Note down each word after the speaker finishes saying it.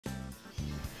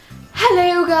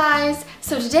Hello guys!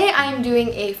 So today I am doing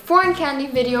a foreign candy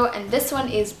video and this one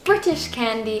is British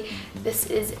candy. This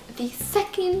is the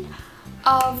second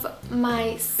of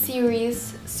my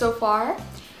series so far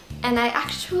and I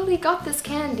actually got this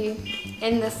candy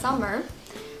in the summer.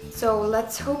 So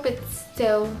let's hope it's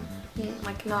still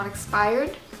like not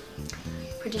expired.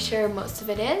 Pretty sure most of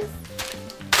it is.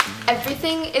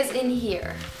 Everything is in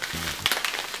here.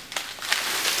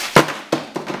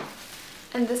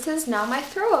 And this is now my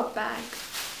throw-up bag.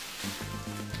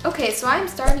 Okay, so I'm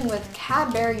starting with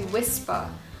Cadbury Wispa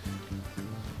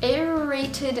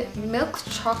Aerated Milk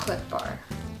Chocolate Bar.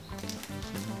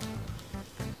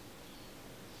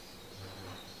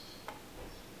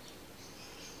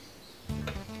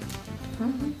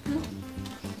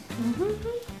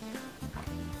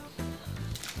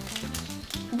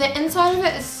 The inside of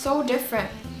it is so different.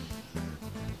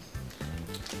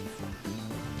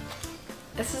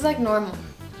 This is like normal.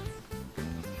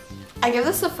 I give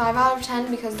this a 5 out of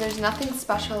 10 because there's nothing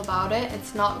special about it.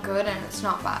 It's not good and it's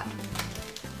not bad.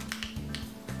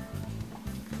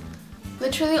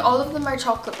 Literally all of them are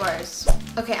chocolate bars.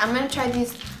 Okay, I'm gonna try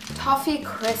these toffee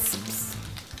crisps.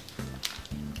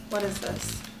 What is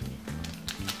this?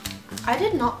 I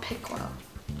did not pick well.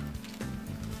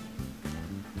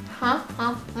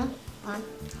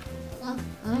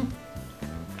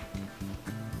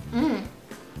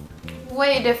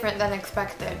 Way different than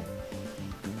expected.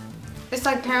 It's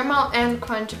like caramel and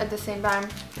crunch at the same time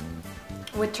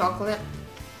with chocolate.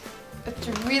 It's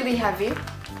really heavy.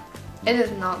 It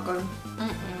is not good.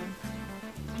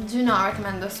 Do not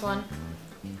recommend this one.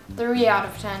 3 out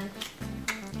of 10.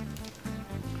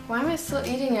 Why am I still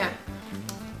eating it?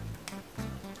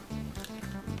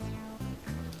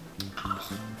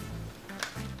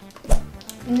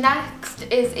 Next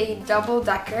is a double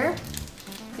decker.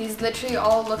 These literally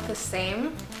all look the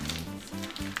same.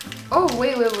 Oh,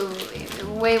 wait.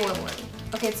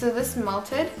 Okay, so this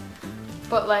melted,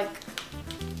 but like,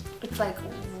 it's like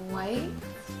white.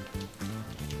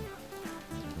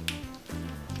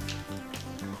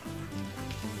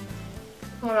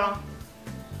 Hold on.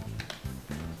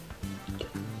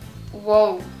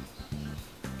 Whoa.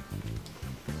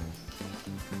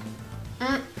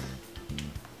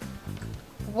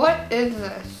 What is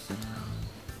this?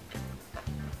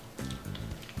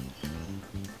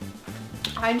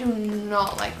 I do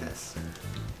not like this.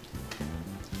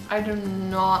 I do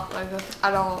not like this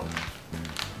at all.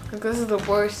 Like, this is the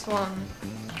worst one.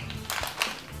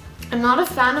 I'm not a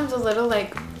fan of the little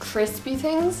like crispy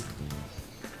things.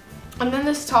 And then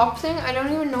this top thing, I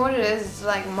don't even know what it is. It's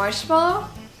like marshmallow.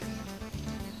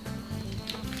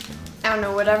 I don't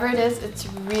know, whatever it is, it's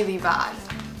really bad.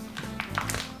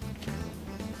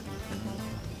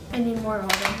 I need more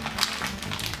water.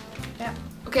 Yeah.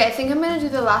 Okay, I think I'm gonna do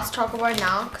the last chocolate bar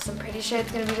now because I'm pretty sure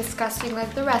it's gonna be disgusting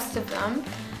like the rest of them.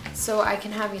 So I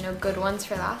can have, you know, good ones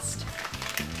for last.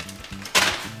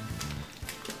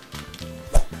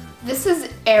 This is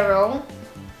Aero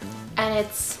and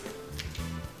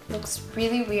looks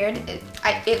really weird.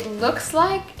 It looks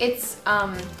like it's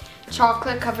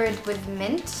chocolate covered with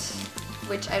mint,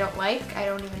 which I don't like. I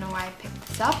don't even know why I picked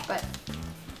this up, but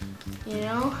you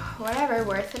know, whatever,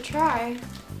 worth a try.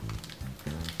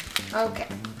 Okay.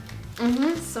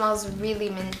 Smells really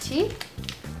minty.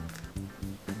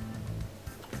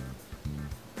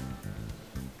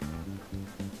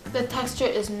 The texture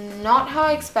is not how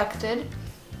I expected.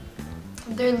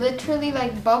 They're literally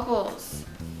like bubbles.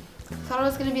 I thought it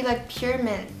was gonna be like pure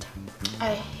mint.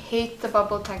 I hate the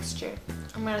bubble texture.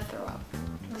 I'm gonna throw up.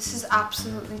 This is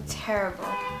absolutely terrible.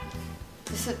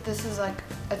 This is like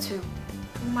a 2.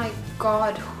 Oh my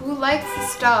god, who likes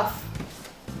this stuff?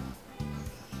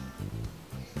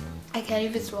 I can't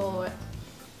even swallow it.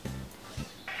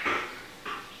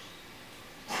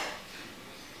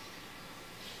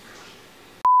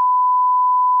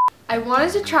 I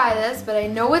wanted to try this, but I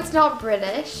know it's not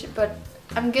British, but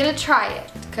I'm gonna try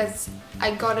it because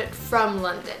I got it from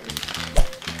London.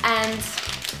 And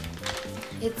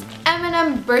it's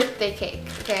M&M birthday cake,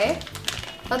 okay?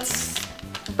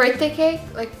 Birthday cake,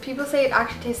 like people say it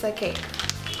actually tastes like cake.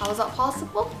 How is that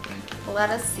possible? Let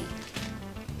us see.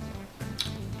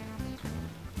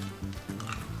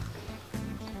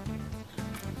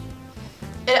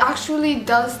 It actually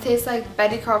does taste like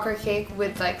Betty Crocker cake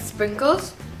with like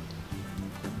sprinkles.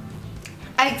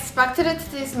 I expected it to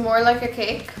taste more like a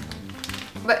cake,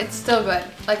 but it's still good.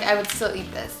 Like I would still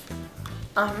eat this.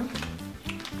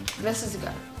 This is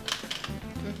good.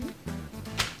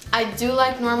 I do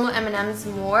like normal M&Ms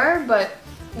more, but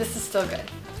this is still good.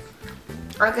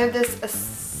 I'll give this a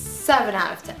 7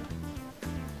 out of 10.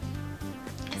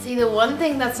 See, the one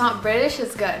thing that's not British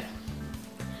is good.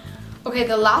 Okay,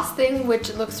 the last thing,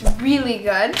 which looks really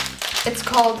good, it's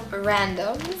called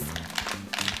Randoms.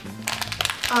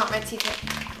 Oh, my teeth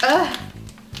hurt. Ugh!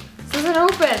 This doesn't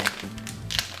open.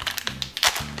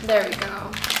 There we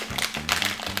go.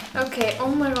 Okay,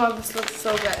 oh my god, this looks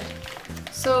so good.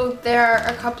 So there are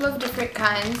a couple of different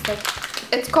kinds. Like,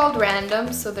 it's called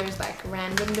Randoms, so there's like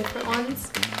random different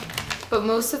ones. But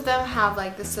most of them have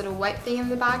like this little white thing in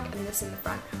the back and this in the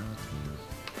front.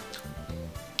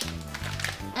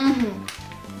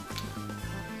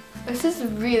 This is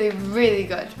really, really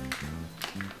good.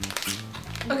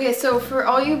 Okay, so for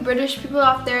all you British people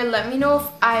out there, let me know if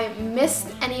I missed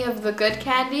any of the good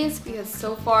candies, because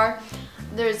so far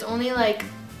there's only like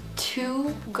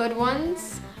 2 good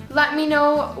ones. Let me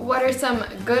know what are some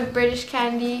good British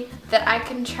candy that I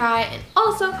can try, and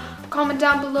also comment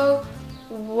down below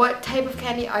what type of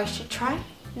candy I should try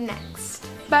next.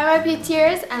 Bye my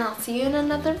PTers, and I'll see you in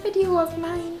another video of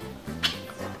mine.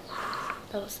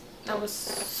 That was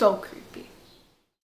so creepy.